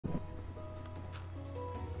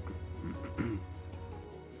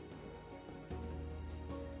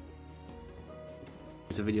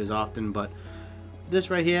the videos often, but this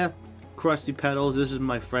right here, Crusty Petals, this is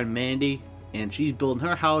my friend Mandy, and she's building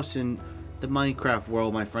her house in the Minecraft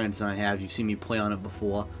world my friends and I have. You've seen me play on it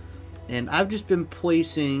before. And I've just been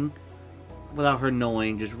placing, without her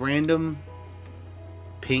knowing, just random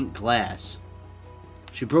pink glass.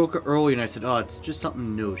 She broke it earlier and I said, oh, it's just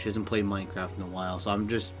something new. She hasn't played Minecraft in a while, so I'm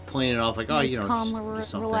just playing it off like, oh, you know, calm,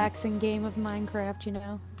 just something. relaxing game of Minecraft, you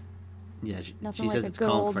know? Yeah, she Nothing says like a it's good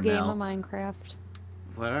calm old for game now. of Minecraft.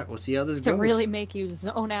 Alright, we'll see how this To goes. really make you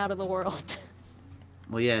zone out of the world.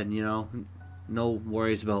 Well, yeah, and you know, no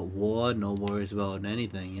worries about war, no worries about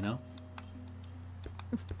anything, you know?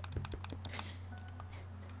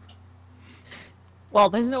 Well,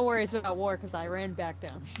 there's no worries about war because I ran back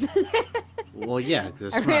down. Well, yeah,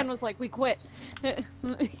 because Iran was like, we quit.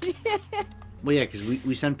 Well, yeah, because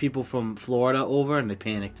we sent people from Florida over and they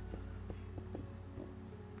panicked.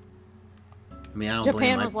 I mean, I don't blame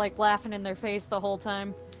Japan my... was like laughing in their face the whole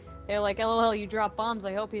time. They're like, LOL, you dropped bombs.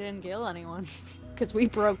 I hope you didn't kill anyone. Because we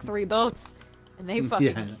broke 3 boats. And they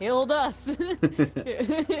fucking killed us.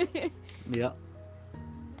 Yeah.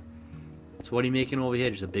 So what are you making over here?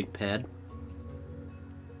 Just a big pad?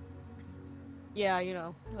 Yeah, you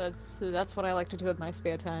know, that's what I like to do with my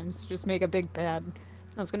spare times. Just make a big pad.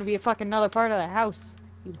 It's gonna be a fucking another part of the house,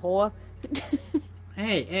 you whore.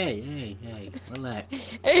 Hey, relax.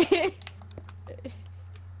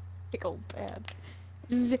 Big old pad.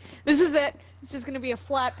 This is it. It's just gonna be a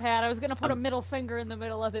flat pad. I was gonna put a middle finger in the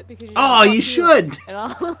middle of it because Oh, you should! And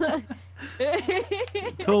all.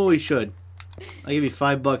 Totally should. I'll give you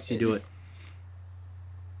 $5, you do it.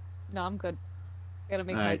 No, I'm good. Gotta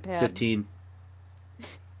make my Alright, pad. 15.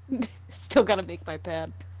 Still gotta make my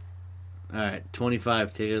pad. Alright,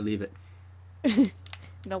 25, take it or leave it.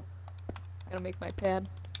 Nope. Gotta make my pad.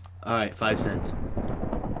 Alright, 5 cents.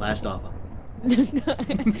 Last offer.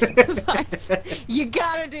 You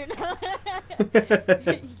gotta do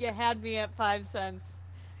You had me at 5 cents.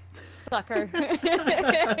 Sucker.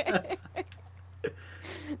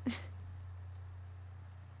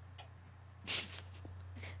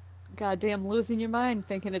 Goddamn losing your mind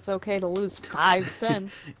thinking it's okay to lose 5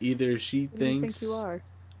 cents. Either she Who do you thinks think you are?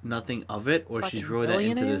 nothing of it, or Fucking she's really that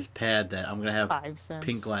into billionaire? this pad that I'm gonna have 5 cents.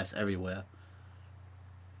 pink glass everywhere.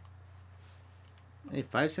 Hey,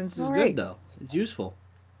 5 cents is Alright. good though. It's useful.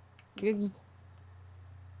 It's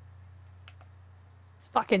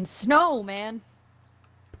fucking snow, man.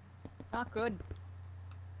 Not good.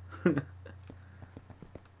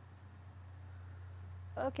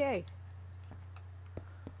 Okay.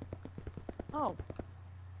 Oh.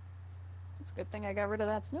 It's a good thing I got rid of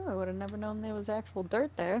that snow. I would have never known there was actual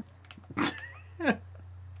dirt there. What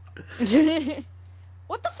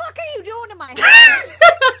the fuck are you doing to my hair?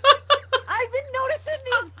 I've been noticing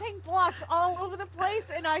these pink blocks all over the place,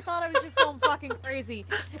 and I thought I was just going fucking crazy.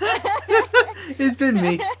 It's been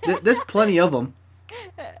me. There's plenty of them.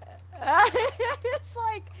 It's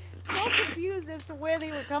like so confused as to where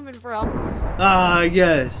they were coming from. Ah,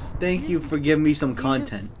 yes. Thank you for giving me some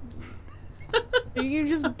content. You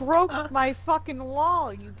just broke my fucking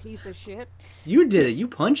wall, you piece of shit. You did it. You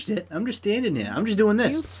punched it. I'm just standing here. I'm just doing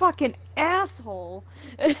this. You fucking asshole.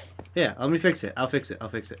 Yeah, let me fix it. I'll fix it. I'll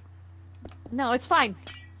fix it. No, it's fine.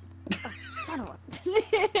 Oh, son of a...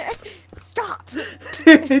 Stop.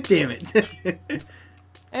 Damn it.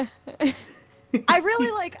 I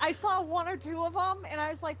really I saw 1 or 2 of them, and I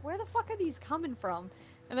was like, where the fuck are these coming from?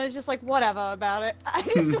 And I was just like, whatever about it. I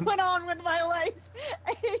just went on with my life.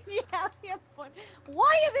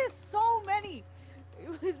 Why are there so many?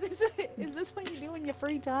 Is this what you do in your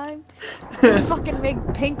free time? Just fucking make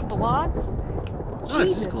pink blocks? Oh,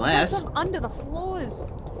 it's Jesus, glass. put them under the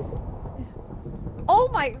floors. Oh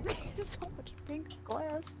my, so much pink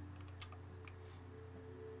glass.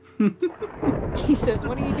 He says,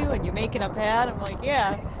 what are you doing? You're making a pad? I'm like,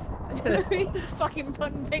 yeah. He's fucking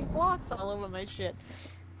putting pink blocks all over my shit.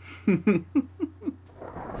 I've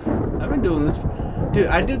been doing this. Dude,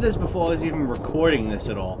 I did this before I was even recording this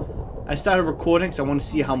at all. I started recording because I want to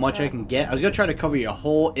see how much I can get. I was going to try to cover your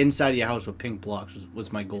whole inside of your house with pink blocks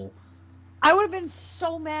was my goal. I would have been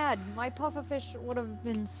so mad. My pufferfish would have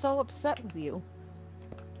been so upset with you.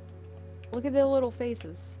 Look at their little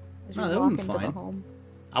faces as you No, that walk would've into been the fine. home.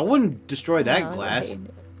 I wouldn't destroy that No, I glass. hated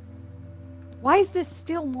it. Why is this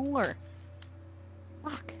still more?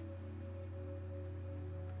 Fuck.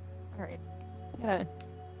 Alright. Yeah.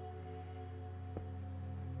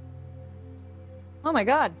 Oh my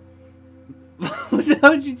god. What the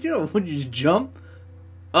hell did you do? What, did you jump?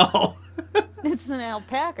 Oh. It's an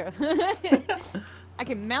alpaca. I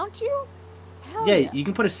can mount you? Hell Yeah, yeah. you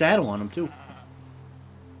can put a saddle on him too.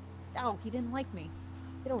 Oh, he didn't like me.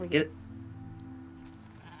 Get over Get here. it.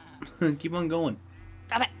 Keep on going.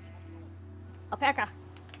 Stop it. Alpaca.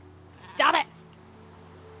 Stop it.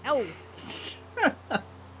 No.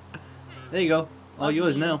 There you go. All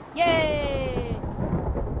yours now. Yay.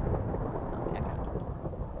 Alpaca.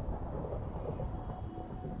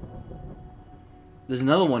 There's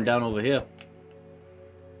another one down over here.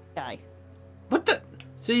 Die. What the?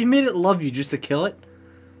 So you made it love you just to kill it?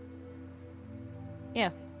 Yeah.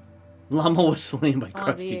 Llama was slain by Oh,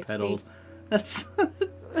 Krusty the Petals. That's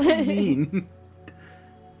mean.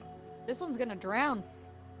 This one's gonna drown.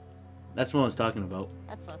 That's what I was talking about.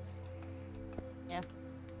 That sucks. Yeah.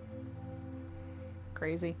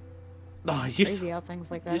 Crazy. Oh, you're Crazy how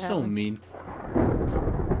things like that you're so happen. mean.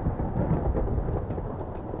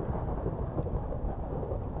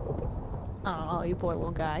 Oh, you poor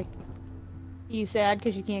little guy. You sad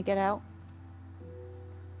because you can't get out?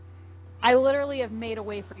 I literally have made a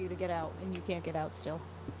way for you to get out, and you can't get out still.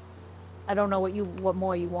 I don't know what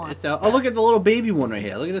more you want. It's out. Oh, look at the little baby one right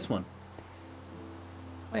here. Look at this one.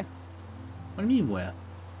 Where? What do you mean where?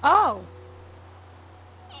 Oh!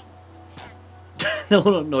 The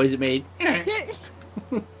little noise it made.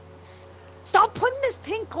 Stop putting this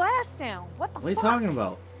pink glass down! What the What are you fuck? talking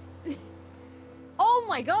about? Oh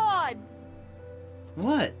my god!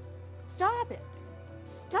 What? Stop it!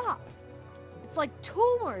 Stop! It's like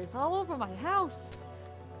tumors all over my house.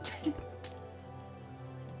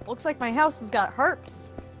 Looks like my house has got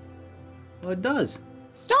herpes. Well, it does.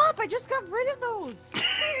 Stop! I just got rid of those!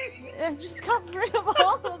 I just got rid of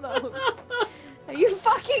all of those! Are you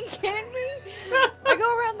fucking kidding me? I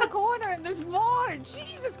go around the corner and there's more!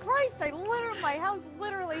 Jesus Christ! My house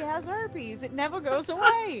literally has herpes. It never goes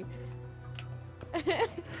away.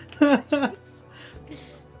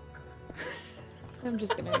 I'm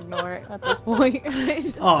just gonna ignore it at this point.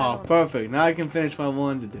 Oh, perfect. Now I can finish what I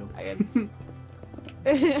wanted to do.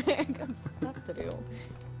 I got stuff to do.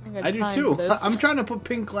 I do too. I'm trying to put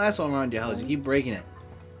pink glass all around your house. You keep breaking it.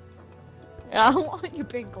 I don't want your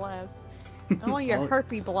big glass. I want your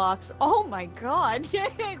herpy blocks. Oh my god.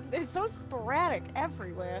 They're so sporadic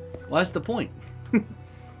everywhere. Well, that's the point.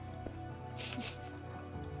 It's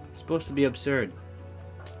supposed to be absurd.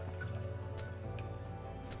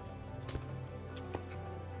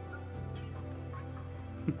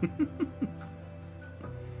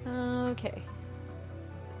 Okay.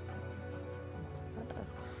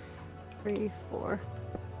 3, 4.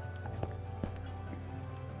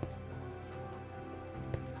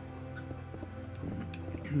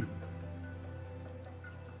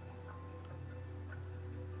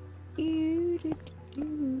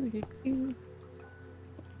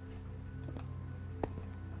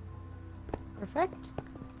 Perfect.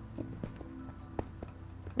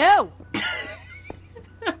 No!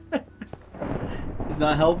 It's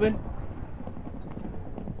not helping?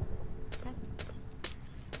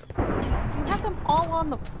 You have them all on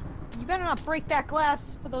the... You better not break that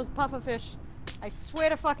glass for those pufferfish. I swear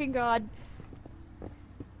to fucking God.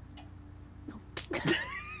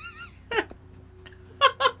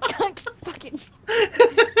 God, fucking...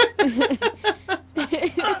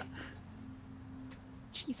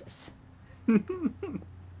 Jesus.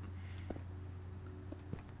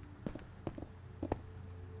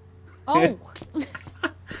 Oh!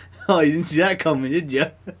 Oh, you didn't see that coming, did you?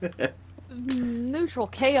 Neutral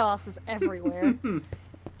chaos is everywhere.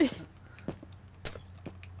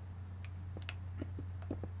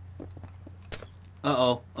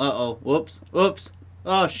 Uh-oh. Uh-oh. Whoops. Whoops.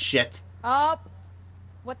 Oh, shit. Up!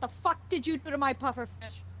 What the fuck did you do to my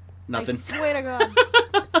pufferfish? Nothing. I swear to God.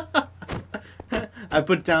 I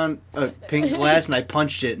put down a pink glass and I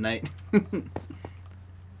punched it and I...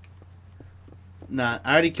 Nah,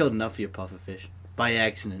 I already killed enough of your pufferfish. By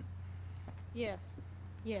accident. Yeah.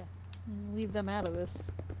 Yeah. Leave them out of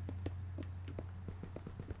this.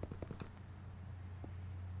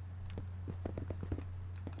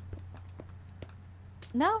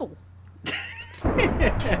 No!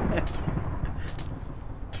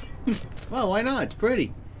 Well, why not? It's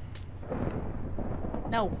pretty.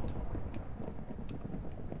 No.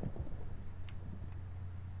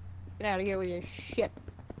 Get out of here with your shit.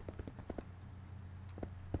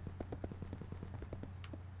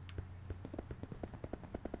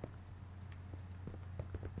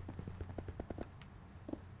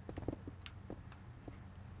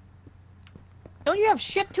 Don't you have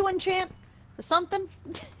shit to enchant? Or something?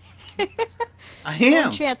 I am.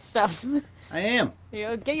 Enchant stuff. I am. You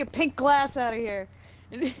know, get your pink glass out of here.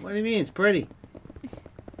 What do you mean? It's pretty.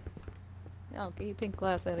 No, get your pink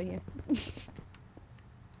glass out of here.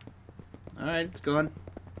 Alright, it's gone.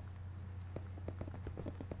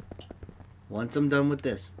 Once I'm done with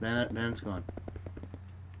this, then it's gone.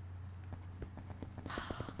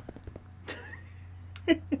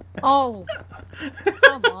 Oh,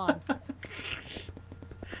 come on.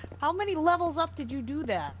 How many levels up did you do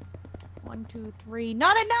that? 1, 2, 3.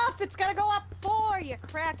 Not enough! It's gotta go up 4, you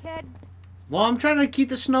crackhead! Well, I'm trying to keep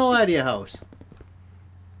the snow out of your house.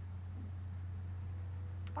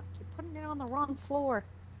 Fuck, you're putting it on the wrong floor.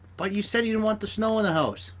 But you said you didn't want the snow in the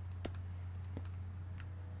house.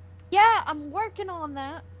 Yeah, I'm working on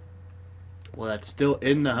that. Well, that's still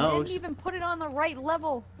in the I house. didn't even put it on the right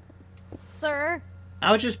level, sir.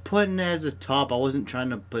 I was just putting it as a top. I wasn't trying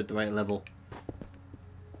to put it the right level.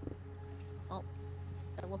 Oh,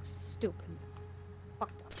 that looks stupid.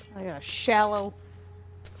 Fucked up. I got a shallow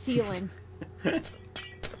ceiling. God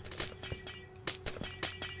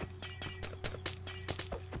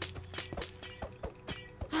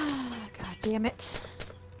damn it.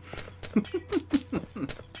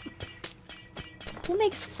 Who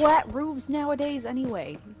makes flat roofs nowadays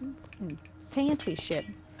anyway? Fucking fancy shit.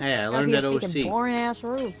 Hey, I Out learned here that making OC. boring ass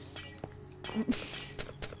roofs.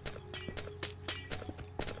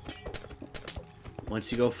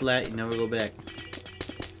 Once you go flat, you never go back.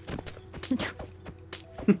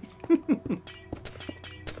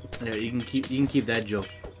 Yeah, you can keep that joke.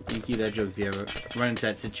 You can keep that joke if you ever run into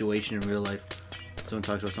that situation in real life. Someone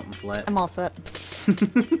talks about something flat. I'm all set.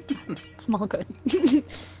 I'm all good.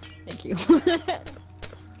 Thank you.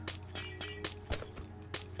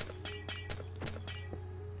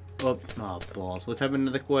 Oh, balls. What type of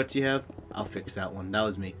nether quartz you have? I'll fix that one. That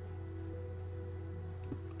was me.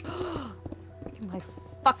 My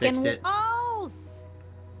fucking Fixed it. walls!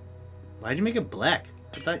 Why'd you make it black?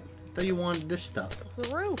 I thought you wanted this stuff.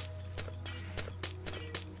 It's a roof.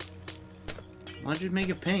 Why'd you make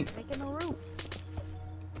it pink? Making a roof.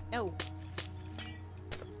 No.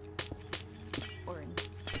 Boring.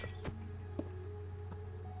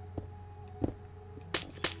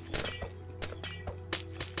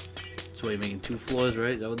 So you're making 2 floors,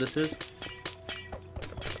 right? Is that what this is?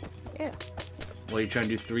 Yeah. Well, you're trying to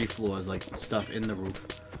do 3 floors, like stuff in the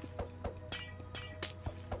roof.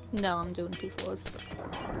 No, I'm doing 2 floors.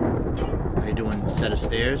 Are you doing a set of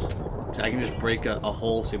stairs? 'Cause I can just break a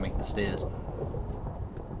hole so you make the stairs.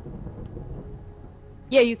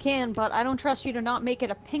 Yeah, you can, but I don't trust you to not make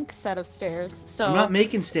it a pink set of stairs, so... I'm not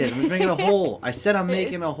making stairs. I'm just making a hole. I said I'm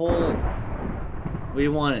making a hole. Where do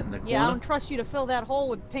you want it? In the corner? Yeah, I don't trust you to fill that hole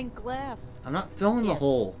with pink glass. I'm not filling the Yes.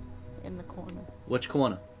 hole. In the corner. Which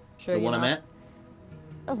corner? Sure The you're one I'm not. at?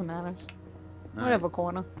 Doesn't matter. All Whatever right.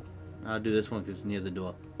 corner. I'll do this one because it's near the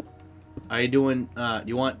door. Are you doing,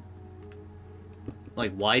 you want,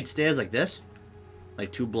 like, wide stairs like this?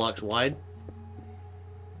 Like 2 blocks wide?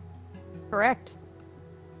 Correct.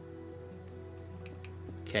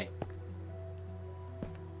 Okay.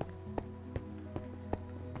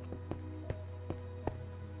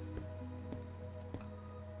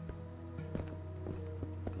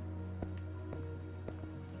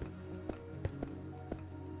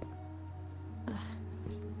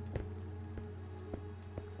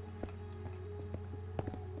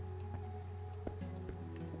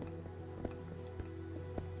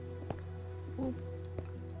 Oop.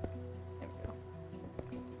 There we go.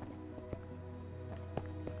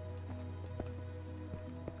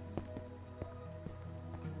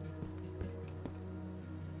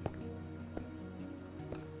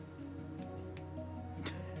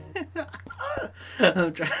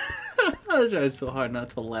 I'm trying. I was trying so hard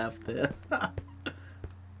not to laugh there.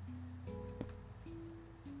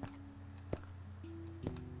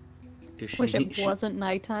 Wish it wasn't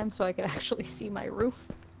nighttime so I could actually see my roof.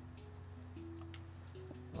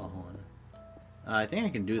 Oh, hold on. I think I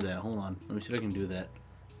can do that. Hold on. Let me see if I can do that.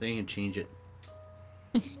 I think I can change it.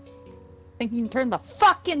 Think you can turn the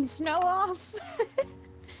fucking snow off?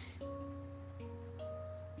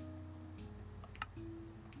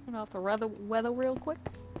 Turn off the weather real quick.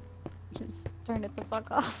 Just turn it the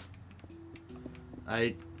fuck off.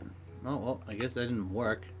 Oh, well, I guess that didn't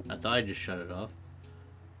work. I thought I just shut it off.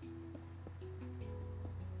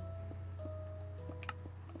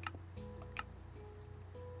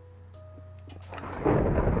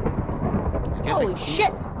 Holy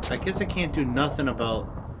shit! I guess I can't do nothing about,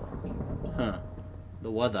 the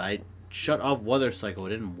weather. I shut off weather cycle. It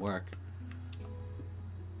didn't work.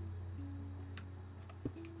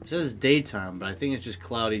 It says it's daytime, but I think it's just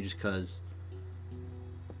cloudy just because.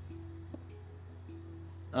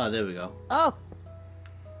 Oh, there we go. Oh!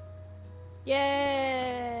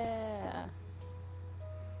 Yeah!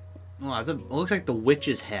 Oh, it looks like the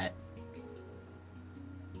witch's hat.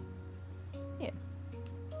 Yeah.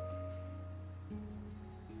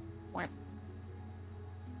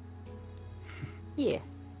 Yeah.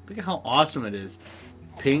 Look at how awesome it is.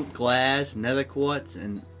 Pink glass, nether quartz,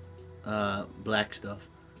 and black stuff.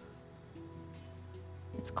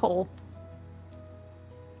 It's coal.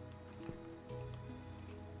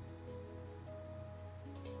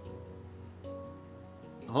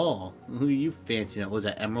 Oh, who you fancy? Was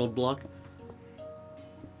that emerald block?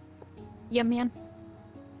 Yeah, man.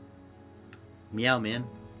 Meow, man.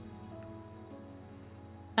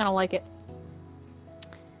 I don't like it.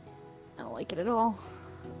 I don't like it at all.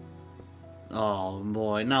 Oh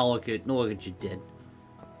boy, now look at you did.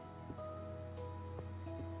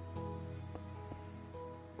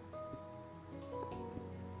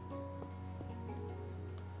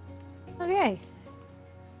 Okay.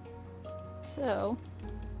 So,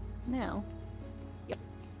 now, yep.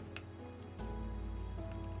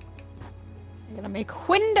 I'm gonna make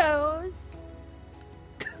windows.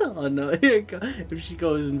 Oh no, here it goes. If she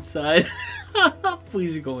goes inside.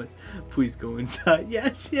 Please go inside.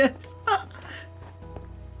 Yes, yes.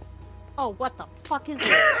 Oh, what the fuck is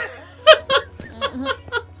this?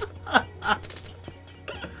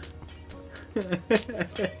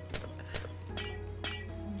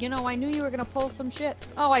 You know, I knew you were gonna pull some shit.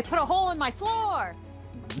 Oh, I put a hole in my floor!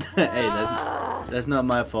 Hey, that's not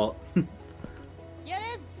my fault. Yeah,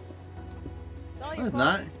 it is! It's all No, your it's fault.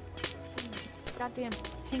 not. Goddamn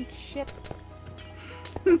pink shit.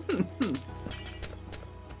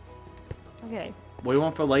 Okay. What do you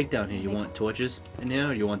want for light down here? You want torches in here,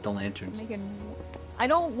 or you want the lanterns? I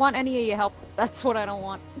don't want any of your help. That's what I don't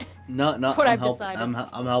want. No, That's what I've decided. decided.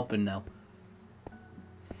 I'm helping now.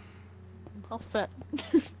 All set.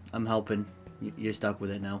 I'm helping. You're stuck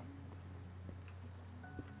with it now.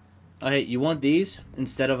 Oh, hey, you want these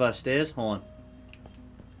instead of stairs? Hold on.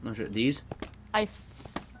 No, sure. These? I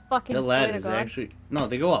fucking The swear to ladders, they God. actually... No,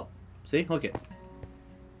 they go up. See? Look it.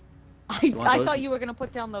 I those? thought you were gonna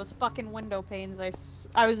put down those fucking window panes.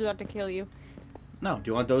 I was about to kill you. No, do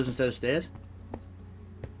you want those instead of stairs?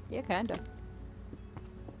 Yeah, kinda.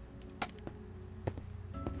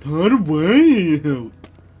 Put away!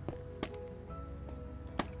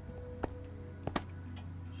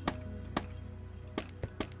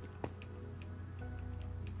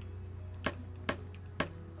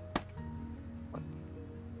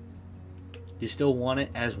 Do you still want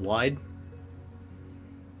it as wide?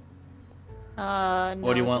 No,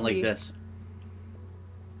 Or do you it want can like be- this?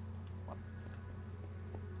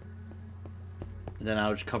 And then I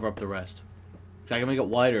would just cover up the rest. So I can make it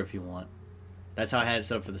wider if you want. That's how I had it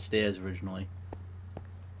set up for the stairs originally.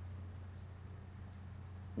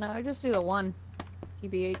 No, I just do the one.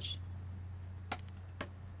 TBH.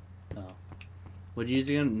 Oh. Would you use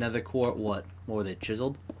again? Nether core, what? What were they,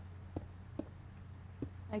 chiseled?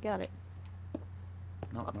 I got it.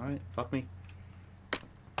 No, alright, fuck me.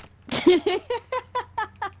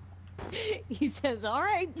 He says,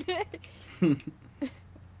 alright.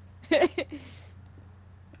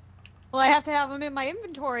 Well, I have to have them in my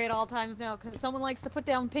inventory at all times now, because someone likes to put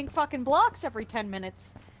down pink fucking blocks every 10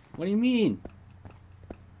 minutes. What do you mean?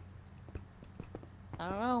 I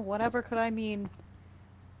don't know, whatever could I mean?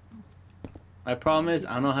 My problem is,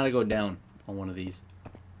 I don't know how to go down on one of these.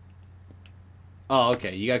 Oh,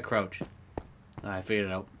 okay, you got crouch. I figured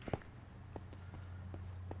it out.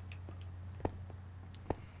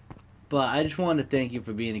 But I just wanted to thank you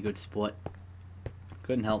for being a good sport.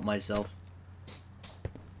 Couldn't help myself.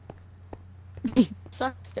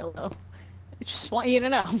 Sucks still, though. I just want you to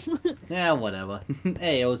know. Yeah, whatever.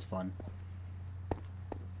 Hey, it was fun.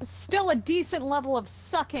 It's still a decent level of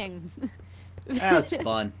sucking. That's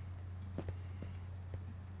fun.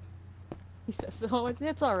 He says, "Oh,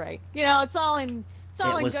 it's all right. You know, it's all in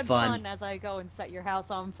It was good fun. as I go and set your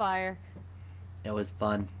house on fire." It was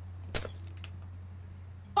fun.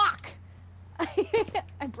 Fuck!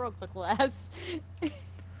 I broke the glass.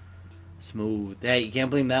 Smooth. Hey, you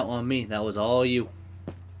can't blame that one on me. That was all you.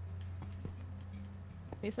 At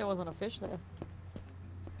least there wasn't a fish there.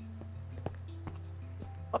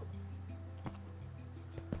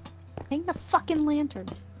 Hang the fucking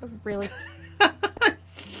lanterns. Oh, really? Why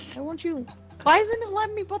won't you? Why isn't it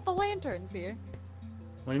letting me put the lanterns here?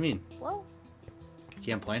 What do you mean? Well, You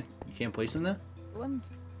can't plant? You can't place them there? when...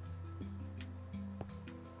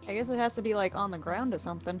 I guess it has to be like on the ground or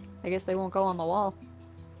something. I guess they won't go on the wall.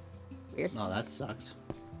 Weird. Oh, that sucks.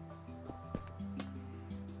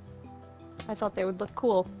 I thought they would look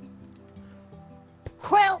cool.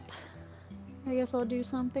 Well, I guess I'll do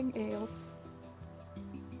something else.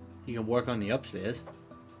 You can work on the upstairs.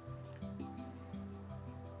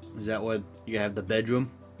 Is that what you have the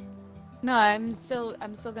bedroom? No, I'm still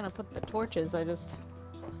gonna put the torches. I guess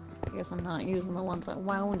I'm not using the ones I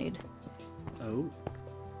wanted. Oh.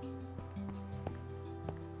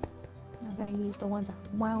 I'm gonna use the ones I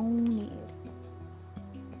wanted.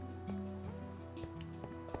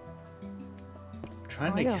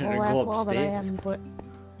 trying Oh, to I get got a her to whole ass go wall that I upstairs. haven't put But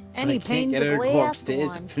any I can't panes get her of to go glass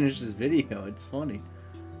upstairs on. and finish this video. It's funny.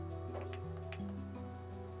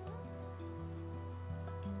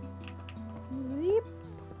 Weep.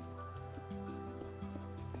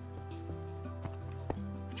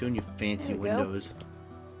 Showing you fancy There we go. windows.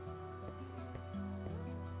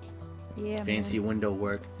 Yeah, Fancy man. window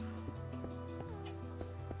work.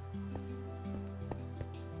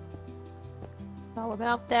 It's all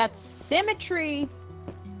about that symmetry.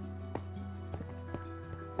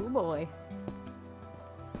 Oh boy.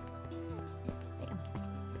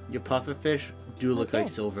 Your pufferfish do look like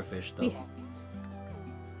Okay. silverfish, though. Yeah.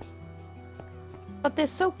 But they're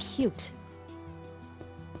so cute.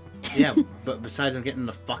 Yeah, but besides them getting in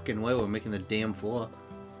the fucking way, we're making the damn floor.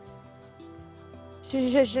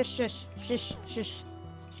 Shush, shush, shush, shush, shush, shush.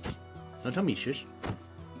 Don't tell me shush.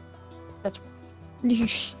 That's.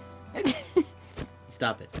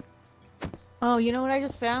 Stop it. Oh, you know what I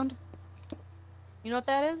just found? You know what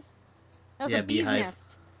that is? That was Yeah, a bee's beehive.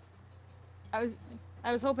 nest.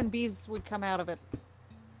 I was hoping bees would come out of it.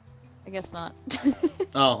 I guess not.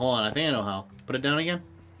 Oh, hold on. I think I know how. Put it down again.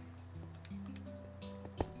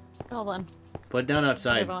 Hold on. Put it down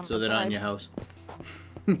outside Put it on so they're not in outside. your house.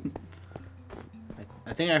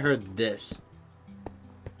 I think I heard this.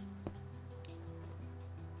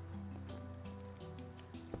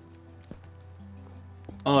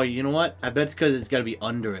 Oh, you know what? I bet it's because it's got to be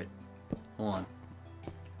under it. Hold on.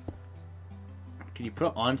 Can you put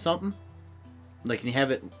it on something? Like, can you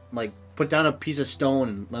have it, like, put down a piece of stone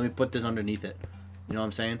and let me put this underneath it? You know what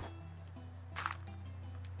I'm saying?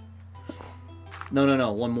 No, no,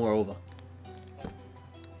 no. One more over.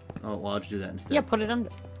 Oh, well, I'll just do that instead. Yeah, put it under.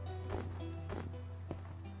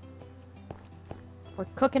 We're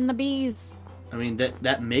cooking the bees. I mean,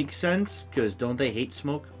 that makes sense, because don't they hate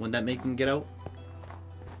smoke? Wouldn't that make them get out?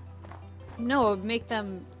 No, it would make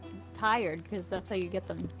them tired because that's how you get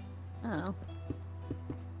them. I don't know.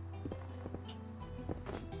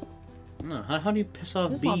 No, how do you piss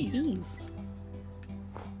off Who's want bees? bees?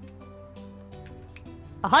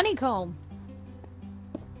 A honeycomb.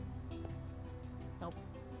 Nope.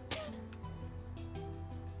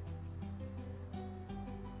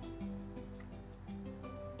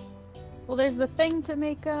 Well, there's the thing to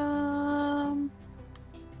make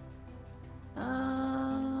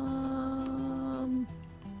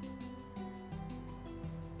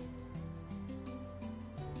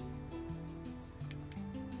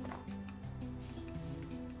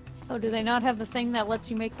Oh, do they not have the thing that lets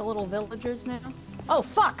you make the little villagers now? Oh,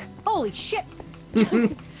 fuck! Holy shit! Figure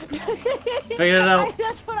it out.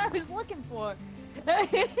 That's what I was looking for. Where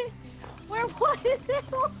was it?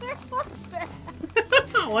 Where was that?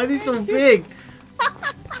 Why are they so big? How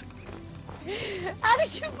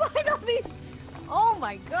did you find all these? Oh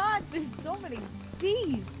my god, there's so many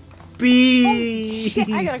bees. Bees! Shit,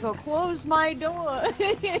 I gotta go close my door.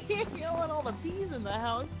 You don't want all the bees in the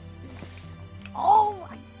house. Oh,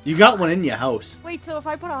 You got one in your house. wait, so if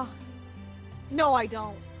I put a... No, I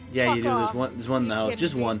don't. Yeah, Fuck you do. off. There's one in the You house. kidding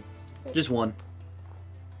Just me? one. Just one.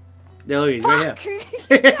 Yeah, look, he's right Fuck! here.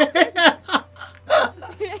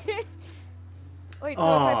 Wait, so if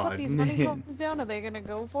I Aw, put these man. honeycombs down, are they gonna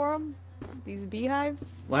go for them? These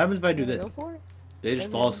beehives? What happens if I do Gonna this? Go for it? They just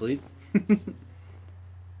Maybe. fall asleep.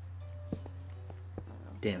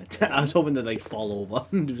 Damn it. I was hoping they'd, like, fall over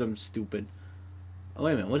and do something stupid. Oh,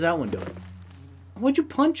 wait a minute. What's that one doing? Why'd you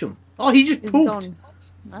punch him? Oh, he just He's pooped. going...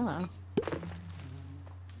 I don't know.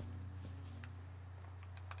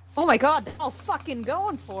 Oh my god, they're all fucking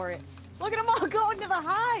going for it. Look at them all going to the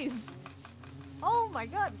hive. Oh my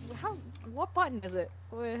god, how? What button is it?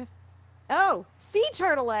 Oh, sea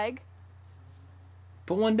turtle egg.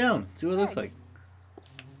 Put one down. See what it looks Egg. like.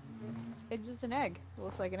 It's just an egg. It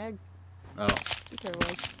looks like an egg. Oh. Sea turtle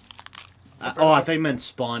egg. Oh, I thought you meant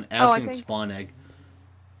spawn. I was I thinking think- spawn egg.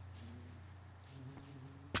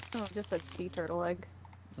 Oh, just said sea turtle egg.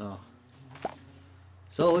 Oh.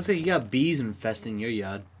 So it looks like you got bees infesting your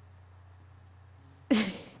yard.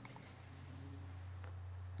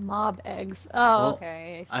 Mob eggs. Oh, Well,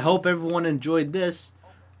 okay. I hope everyone enjoyed this.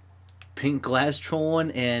 Pink glass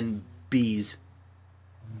trolling and bees.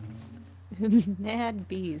 Mad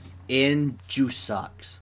bees. And juice socks.